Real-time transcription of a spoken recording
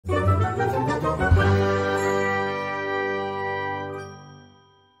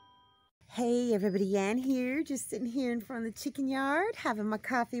Hey everybody, Ann here, just sitting here in front of the chicken yard, having my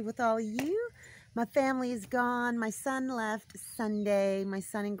coffee with all of you. My family is gone. My son left Sunday. My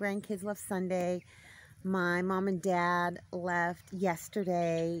son and grandkids left Sunday. My mom and dad left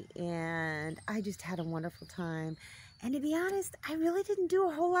yesterday, and I just had a wonderful time. And to be honest, I really didn't do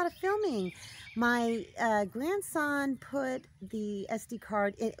a whole lot of filming. My grandson put the SD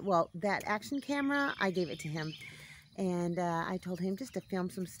card in, well, that action camera, I gave it to him. And I told him just to film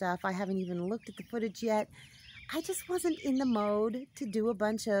some stuff. I haven't even looked at the footage yet. I just wasn't in the mode to do a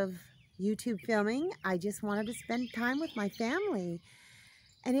bunch of YouTube filming. I just wanted to spend time with my family.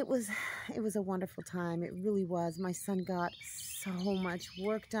 And it was a wonderful time. It really was. My son got so much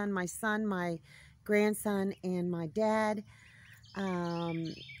work done. My son, my grandson, and my dad.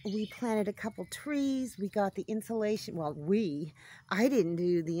 We planted a couple trees. We got the insulation. Well, I didn't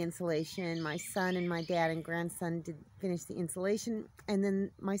do the insulation. My son and my dad and grandson did finish the insulation. And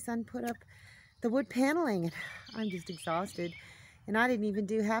then my son put up the wood paneling. And I'm just exhausted. And I didn't even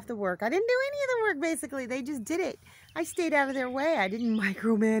do half the work. I didn't do any of the work, basically. They just did it. I stayed out of their way. I didn't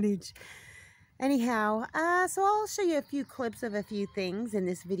micromanage. Anyhow, so I'll show you a few clips of a few things in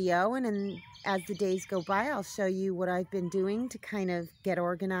this video, and then as the days go by, I'll show you what I've been doing to kind of get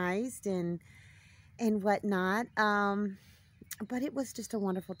organized and whatnot. But it was just a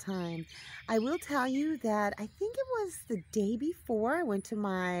wonderful time. I will tell you that I think it was the day before I went to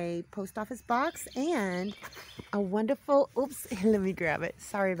my post office box, and a wonderful, oops, let me grab it.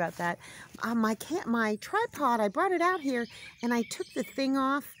 Sorry about that. My tripod, I brought it out here, and I took the thing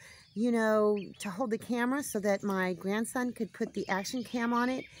off, you know, to hold the camera so that my grandson could put the action cam on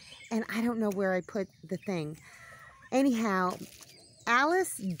it. And I don't know where I put the thing. Anyhow,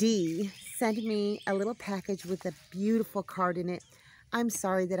 Alice D sent me a little package with a beautiful card in it. I'm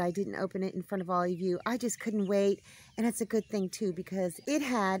sorry that I didn't open it in front of all of you. I just couldn't wait. And it's a good thing too, because it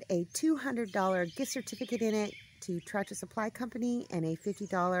had a $200 gift certificate in it to Tractor Supply Company and a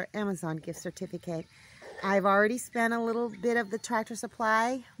 $50 Amazon gift certificate. I've already spent a little bit of the Tractor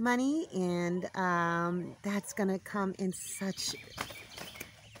Supply money, and that's going to come in such...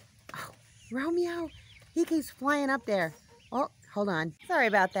 Oh, Romeo, he keeps flying up there. Oh, hold on. Sorry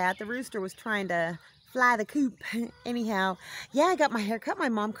about that. The rooster was trying to fly the coop. Anyhow, yeah, I got my hair cut. My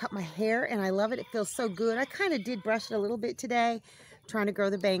mom cut my hair, and I love it. It feels so good. I kind of did brush it a little bit today, trying to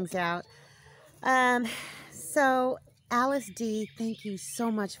grow the bangs out. So... Alice D, thank you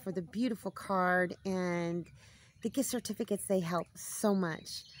so much for the beautiful card and the gift certificates. They help so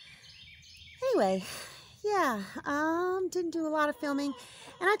much. Anyway, yeah, didn't do a lot of filming.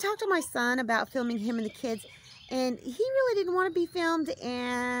 And I talked to my son about filming him and the kids, and he really didn't want to be filmed,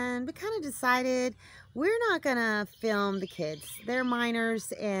 and we kind of decided we're not going to film the kids. They're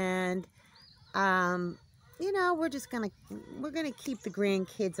minors, and, you know, we're going to keep the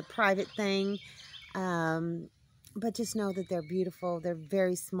grandkids a private thing. But just know that they're beautiful. They're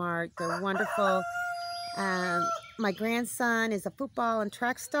very smart. They're wonderful. My grandson is a football and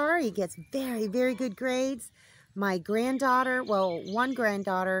track star. He gets very, very good grades. My granddaughter, well, one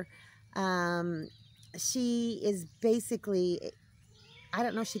granddaughter, she is basically, I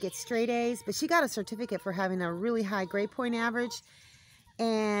don't know if she gets straight A's, but she got a certificate for having a really high grade point average.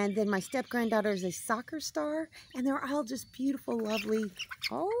 And then my step-granddaughter is a soccer star. And they're all just beautiful, lovely,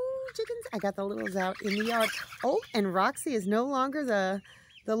 chickens. I got the littles out in the yard. Oh, and Roxy is no longer the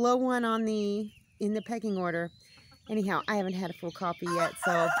low one on in the pecking order. Anyhow, I haven't had a full coffee yet,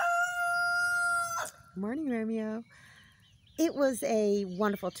 so morning, Romeo. It was a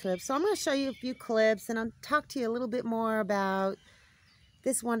wonderful trip. So I'm going to show you a few clips, and I'll talk to you a little bit more about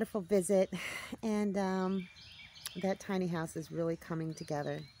this wonderful visit, and that tiny house is really coming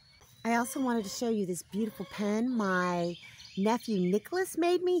together. I also wanted to show you this beautiful pen my nephew Nicholas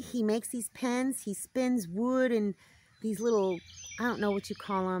made me. He makes these pens. He spins wood and these little, I don't know what you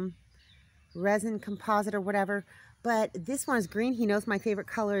call them, resin composite or whatever. But this one is green. He knows my favorite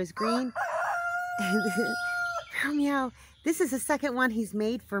color is green. Romeo, this is the second one he's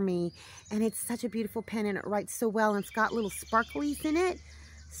made for me. And it's such a beautiful pen, and it writes so well. And it's got little sparklies in it.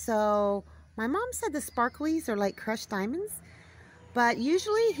 So my mom said the sparklies are like crushed diamonds. But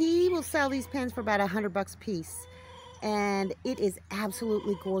usually he will sell these pens for about $100 a piece. And it is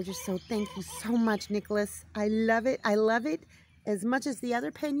absolutely gorgeous. So thank you so much, Nicholas. I love it. I love it as much as the other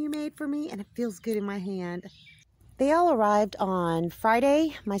pen you made for me. And it feels good in my hand. They all arrived on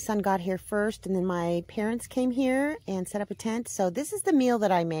Friday. My son got here first. And then my parents came here and set up a tent. So this is the meal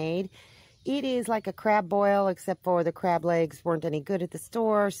that I made. It is like a crab boil, except for the crab legs weren't any good at the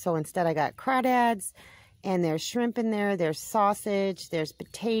store. So instead I got crawdads. And there's shrimp in there. There's sausage. There's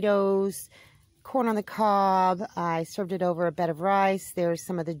potatoes. corn on the cob. I served it over a bed of rice. There's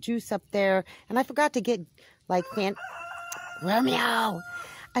some of the juice up there. And I forgot to get like Romeo!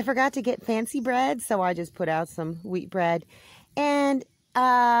 I forgot to get fancy bread, so I just put out some wheat bread. And,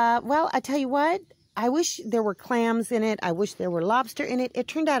 well, I tell you what, I wish there were clams in it. I wish there were lobster in it. It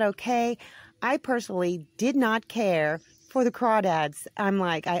turned out okay. I personally did not care for the crawdads. I'm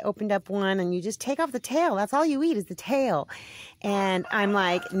like, I opened up one and you just take off the tail. That's all you eat is the tail. And I'm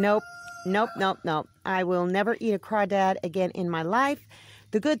like, nope, nope, nope, nope. I will never eat a crawdad again in my life.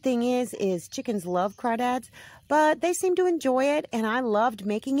 The good thing is chickens love crawdads, but they seem to enjoy it, and I loved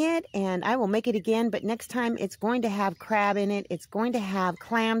making it, and I will make it again, but next time it's going to have crab in it, it's going to have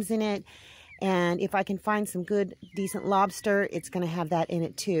clams in it, and if I can find some good, decent lobster, it's going to have that in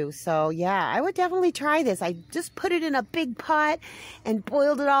it too. So yeah, I would definitely try this. I just put it in a big pot and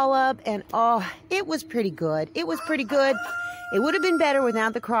boiled it all up, and oh, it was pretty good. It was pretty good. It would have been better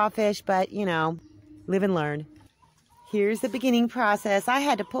without the crawfish, but you know, live and learn. Here's the beginning process. I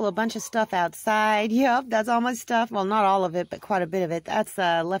had to pull a bunch of stuff outside. Yep, that's all my stuff. Well, not all of it, but quite a bit of it. That's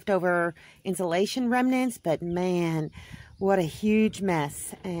leftover insulation remnants, but man, what a huge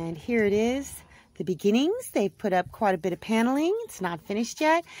mess. And here it is, the beginnings. They've put up quite a bit of paneling. It's not finished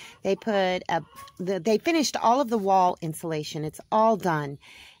yet. They finished all of the wall insulation. It's all done.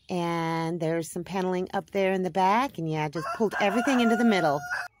 And there's some paneling up there in the back, and yeah, just pulled everything into the middle.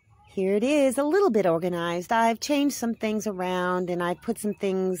 Here it is, a little bit organized. I've changed some things around and I put some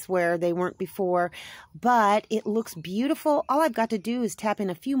things where they weren't before, but it looks beautiful. All I've got to do is tap in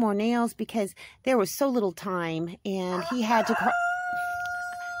a few more nails because there was so little time and he had to...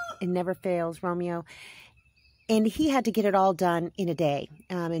 It never fails, Romeo. And he had to get it all done in a day.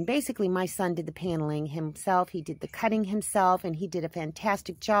 And basically, my son did the paneling himself. He did the cutting himself, and he did a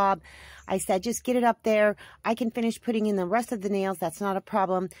fantastic job. I said, just get it up there. I can finish putting in the rest of the nails. That's not a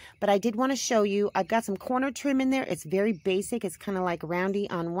problem. But I did want to show you, I've got some corner trim in there. It's very basic. It's kind of like roundy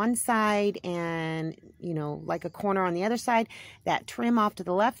on one side and, you know, like a corner on the other side. That trim off to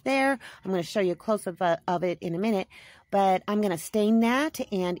the left there, I'm going to show you a close-up of it in a minute. But I'm going to stain that,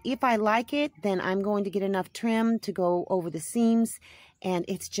 and if I like it, then I'm going to get enough trim to go over the seams, and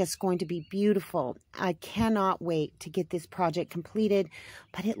it's just going to be beautiful. I cannot wait to get this project completed,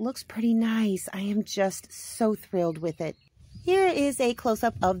 but it looks pretty nice. I am just so thrilled with it. Here is a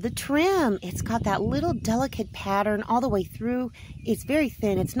close-up of the trim. It's got that little delicate pattern all the way through. It's very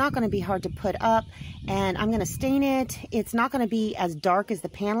thin. It's not going to be hard to put up, and I'm going to stain it. It's not going to be as dark as the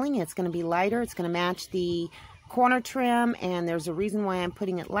paneling. It's going to be lighter. It's going to match the corner trim, and there's a reason why I'm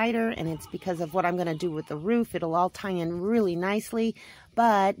putting it lighter, and it's because of what I'm going to do with the roof. It'll all tie in really nicely,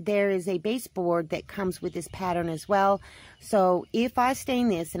 but there is a baseboard that comes with this pattern as well. So if I stain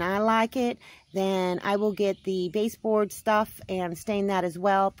this and I like it, then I will get the baseboard stuff and stain that as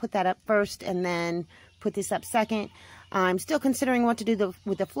well, put that up first, and then put this up second. I'm still considering what to do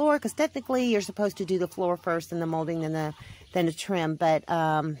with the floor, because technically you're supposed to do the floor first and the molding, then the trim, but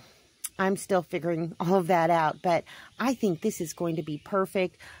I'm still figuring all of that out, but I think this is going to be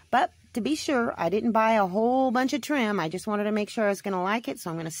perfect. But to be sure, I didn't buy a whole bunch of trim. I just wanted to make sure I was going to like it,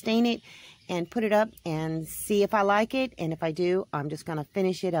 so I'm going to stain it and put it up and see if I like it, and if I do, I'm just going to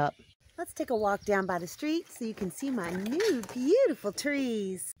finish it up. Let's take a walk down by the street so you can see my new beautiful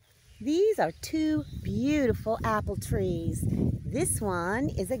trees. These are two beautiful apple trees. This one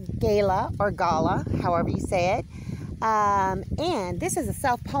is a gala or gala, however you say it. And this is a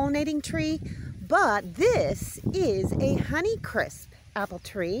self-pollinating tree, but this is a Honeycrisp apple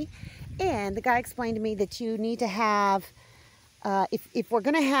tree. And the guy explained to me that you need to have, if we're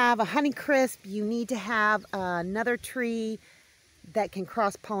going to have a Honeycrisp, you need to have another tree that can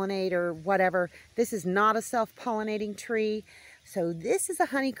cross-pollinate or whatever. This is not a self-pollinating tree. So this is a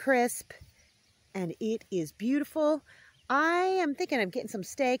Honeycrisp, and it is beautiful. I am thinking of getting some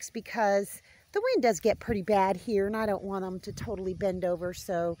stakes because the wind does get pretty bad here, and I don't want them to totally bend over,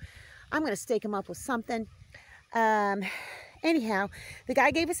 so I'm going to stake them up with something. Anyhow, the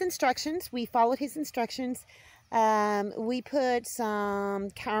guy gave us instructions. We followed his instructions. We put some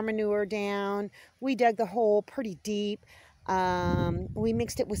cow manure down. We dug the hole pretty deep. We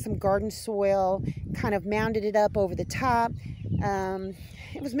mixed it with some garden soil, kind of mounded it up over the top.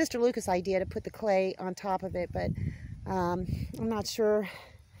 It was Mr. Lucas' idea to put the clay on top of it, but I'm not sure.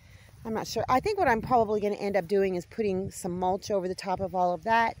 I think what I'm probably going to end up doing is putting some mulch over the top of all of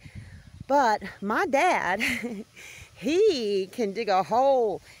that. But my dad, he can dig a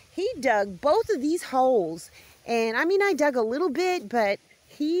hole. He dug both of these holes. And I mean, I dug a little bit, but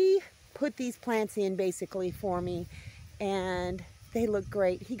he put these plants in basically for me. And they look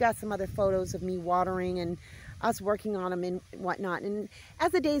great. He got some other photos of me watering, and us working on them and whatnot. And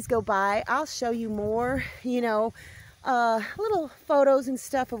as the days go by, I'll show you more, little photos and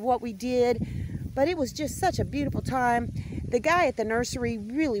stuff of what we did. But it was just such a beautiful time. The guy at the nursery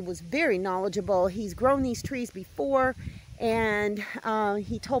really was very knowledgeable. He's grown these trees before, and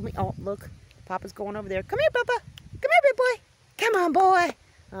he told me, oh, look, Papa's going over there. Come here, Papa. Come here, big boy. Come on,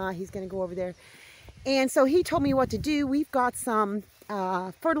 boy. He's going to go over there. And so he told me what to do. We've got some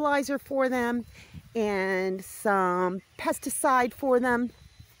fertilizer for them and some pesticide for them.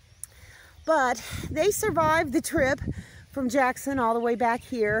 But they survived the trip from Jackson all the way back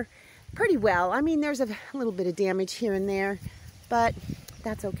here pretty well. I mean, there's a little bit of damage here and there, but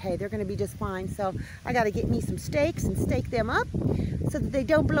that's okay. They're going to be just fine. So I got to get me some stakes and stake them up so that they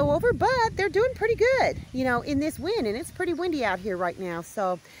don't blow over, but they're doing pretty good, in this wind, and it's pretty windy out here right now.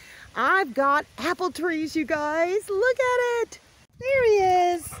 So I've got apple trees, you guys. Look at it. There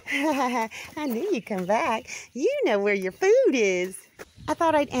he is. I knew you'd come back. You know where your food is. I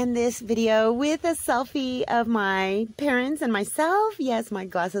thought I'd end this video with a selfie of my parents and myself. Yes, my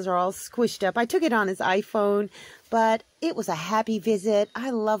glasses are all squished up. I took it on his iPhone, but it was a happy visit.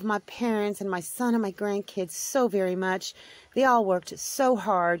 I love my parents and my son and my grandkids so very much. They all worked so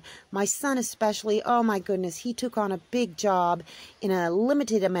hard. My son especially, oh my goodness, he took on a big job in a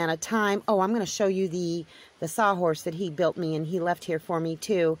limited amount of time. Oh, I'm going to show you the sawhorse that he built me, and he left here for me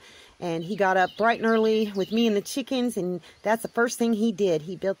too. And he got up bright and early with me and the chickens, and that's the first thing he did.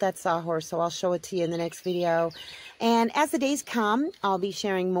 He built that sawhorse, so I'll show it to you in the next video. And as the days come, I'll be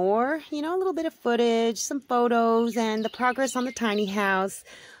sharing more, a little bit of footage, some photos, and the progress on the tiny house.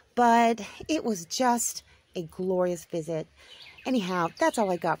 But it was just a glorious visit. Anyhow, that's all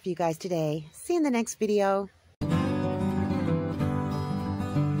I got for you guys today. See you in the next video.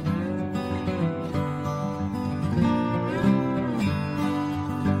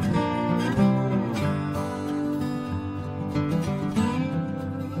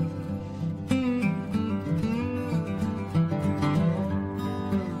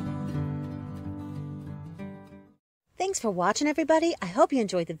 Thanks for watching, everybody. I hope you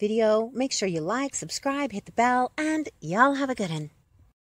enjoyed the video. Make sure you like, subscribe, hit the bell, and y'all have a good one.